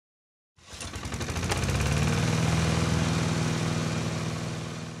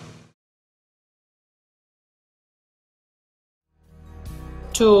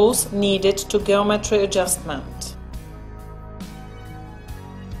Tools needed to geometry adjustment.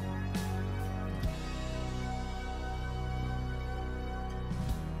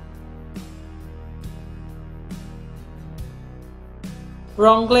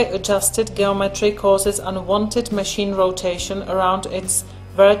 Wrongly adjusted geometry causes unwanted machine rotation around its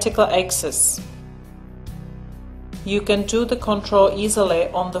vertical axis. You can do the control easily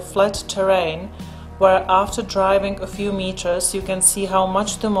on the flat terrain, where after driving a few meters you can see how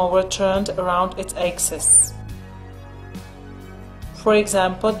much the mower turned around its axis. For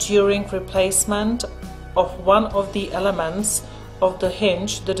example, during replacement of one of the elements of the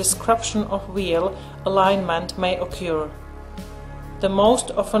hinge, the disruption of wheel alignment may occur. The most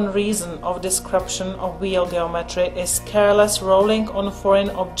often reason of disruption of wheel geometry is careless rolling on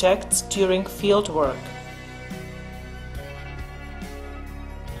foreign objects during field work.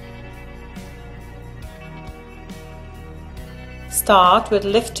 Start with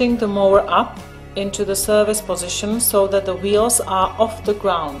lifting the mower up into the service position so that the wheels are off the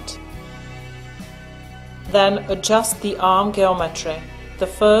ground. Then adjust the arm geometry. The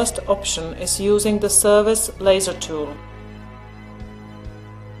first option is using the service laser tool.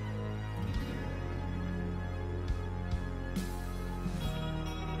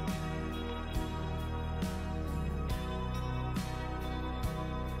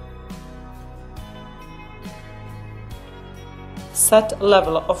 Set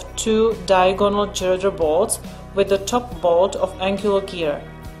level of 2 diagonal girder bolts with the top bolt of angular gear.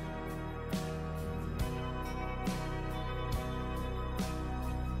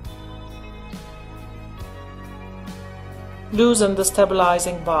 Loosen the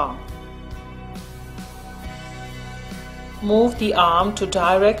stabilizing bar. Move the arm to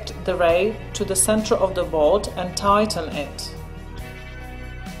direct the ray to the center of the bolt and tighten it.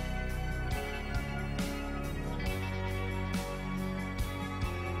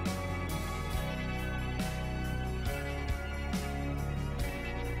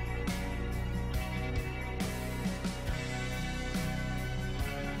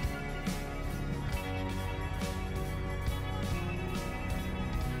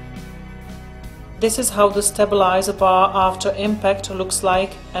 This is how the stabilizer bar after impact looks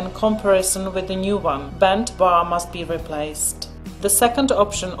like in comparison with the new one. Bent bar must be replaced. The second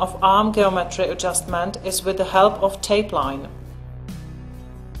option of arm geometry adjustment is with the help of tape line.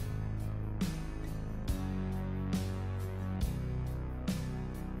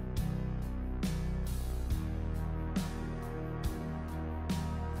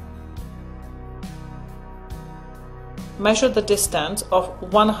 Measure the distance of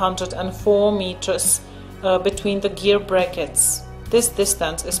 104 meters between the gear brackets. This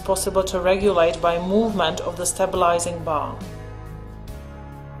distance is possible to regulate by movement of the stabilizing bar.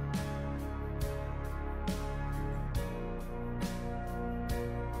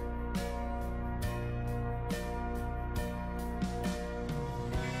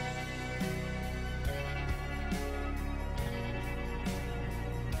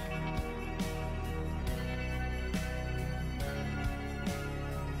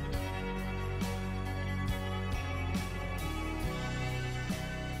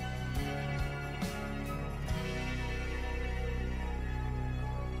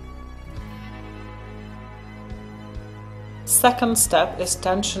 Second step is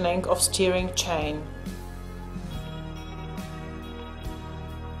tensioning of steering chain.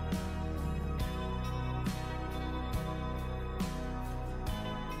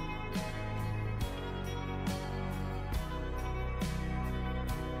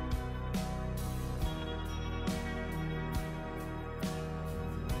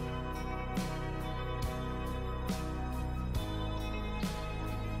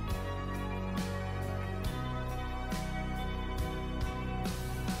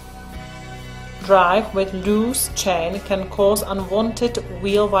 Drive with loose chain can cause unwanted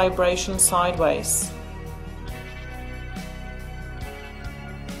wheel vibration sideways.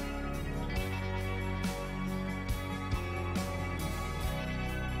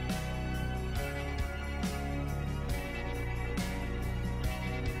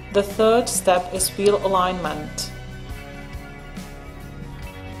 The third step is wheel alignment.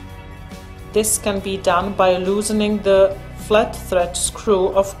 This can be done by loosening the flat thread screw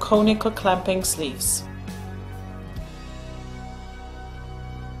of conical clamping sleeves.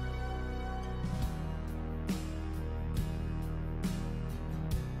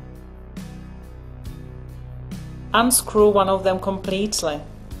 Unscrew one of them completely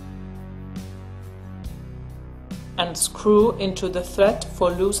and screw into the thread for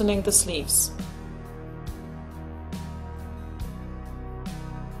loosening the sleeves. .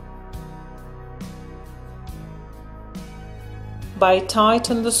 By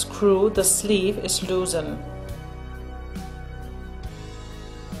tightening the screw, the sleeve is loosened.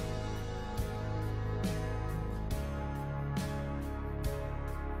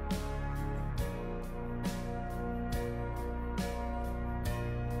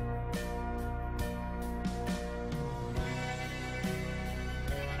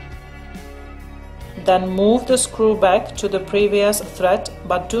 Then move the screw back to the previous thread,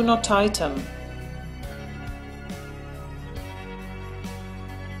 but do not tighten.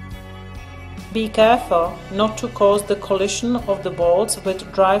 Be careful not to cause the collision of the bolts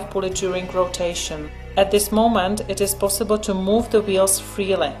with drive pulley during rotation. At this moment, it is possible to move the wheels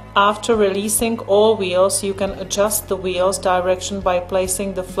freely. After releasing all wheels, you can adjust the wheel's direction by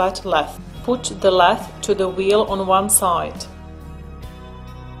placing the flat lathe. Put the lathe to the wheel on one side.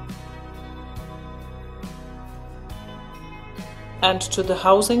 And to the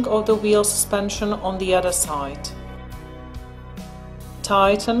housing of the wheel suspension on the other side.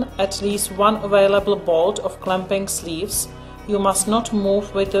 Tighten at least one available bolt of clamping sleeves. You must not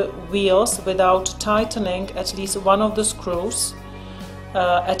move with the wheels without tightening at least one of the screws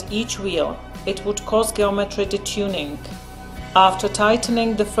at each wheel. It would cause geometry detuning. After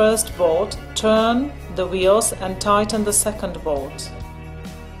tightening the first bolt, turn the wheels and tighten the second bolt.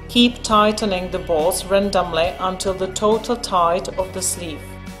 Keep tightening the bolts randomly until the total tight of the sleeve.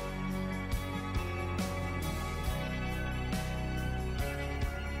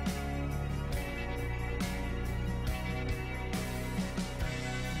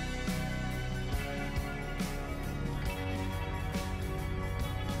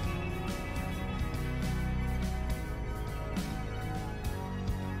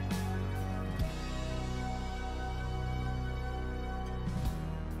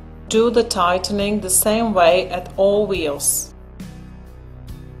 Do the tightening the same way at all wheels.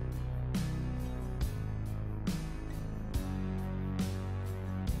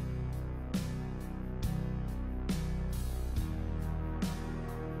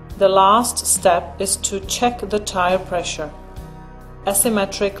 The last step is to check the tire pressure.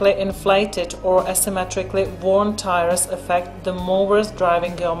 Asymmetrically inflated or asymmetrically worn tires affect the mower's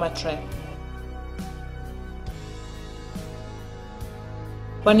driving geometry.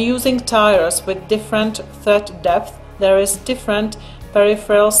 When using tires with different thread depth, there is different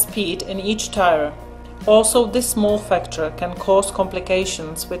peripheral speed in each tire. Also, this small factor can cause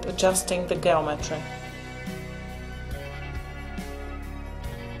complications with adjusting the geometry.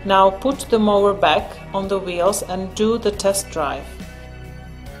 Now put the mower back on the wheels and do the test drive.